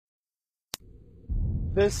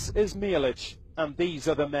This is Milic, and these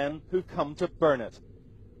are the men who come to burn it.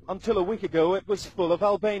 Until a week ago it was full of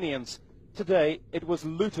Albanians. Today it was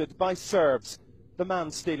looted by Serbs. The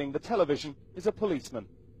man stealing the television is a policeman.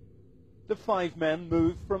 The 5 men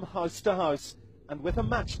move from house to house and with a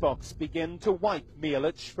matchbox begin to wipe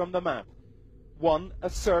Milic from the map. One, a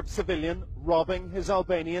Serb civilian, robbing his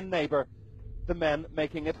Albanian neighbour, the men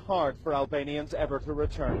making it hard for Albanians ever to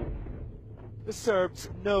return. The Serbs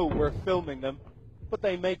know we're filming them, but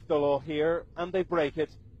they make the law here and they break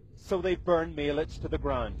it, so they burn Milic to the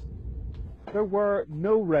ground. There were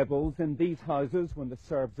no rebels in these houses when the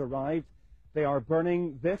Serbs arrived. They are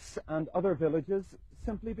burning this and other villages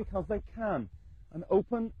simply because they can, an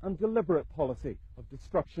open and deliberate policy of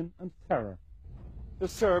destruction and terror. The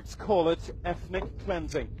Serbs call it ethnic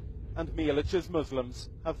cleansing, and Milic's Muslims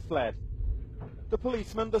have fled. The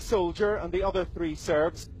policeman, the soldier and the other 3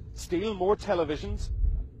 Serbs steal more televisions,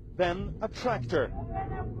 then a tractor,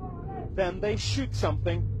 then they shoot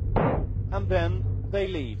something, and then they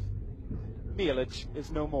leave. Milic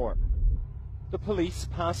is no more. The police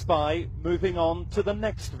pass by, moving on to the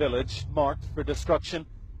next village marked for destruction.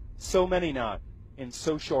 So many now, in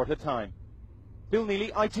so short a time. Bill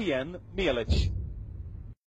Neely, ITN, Milic.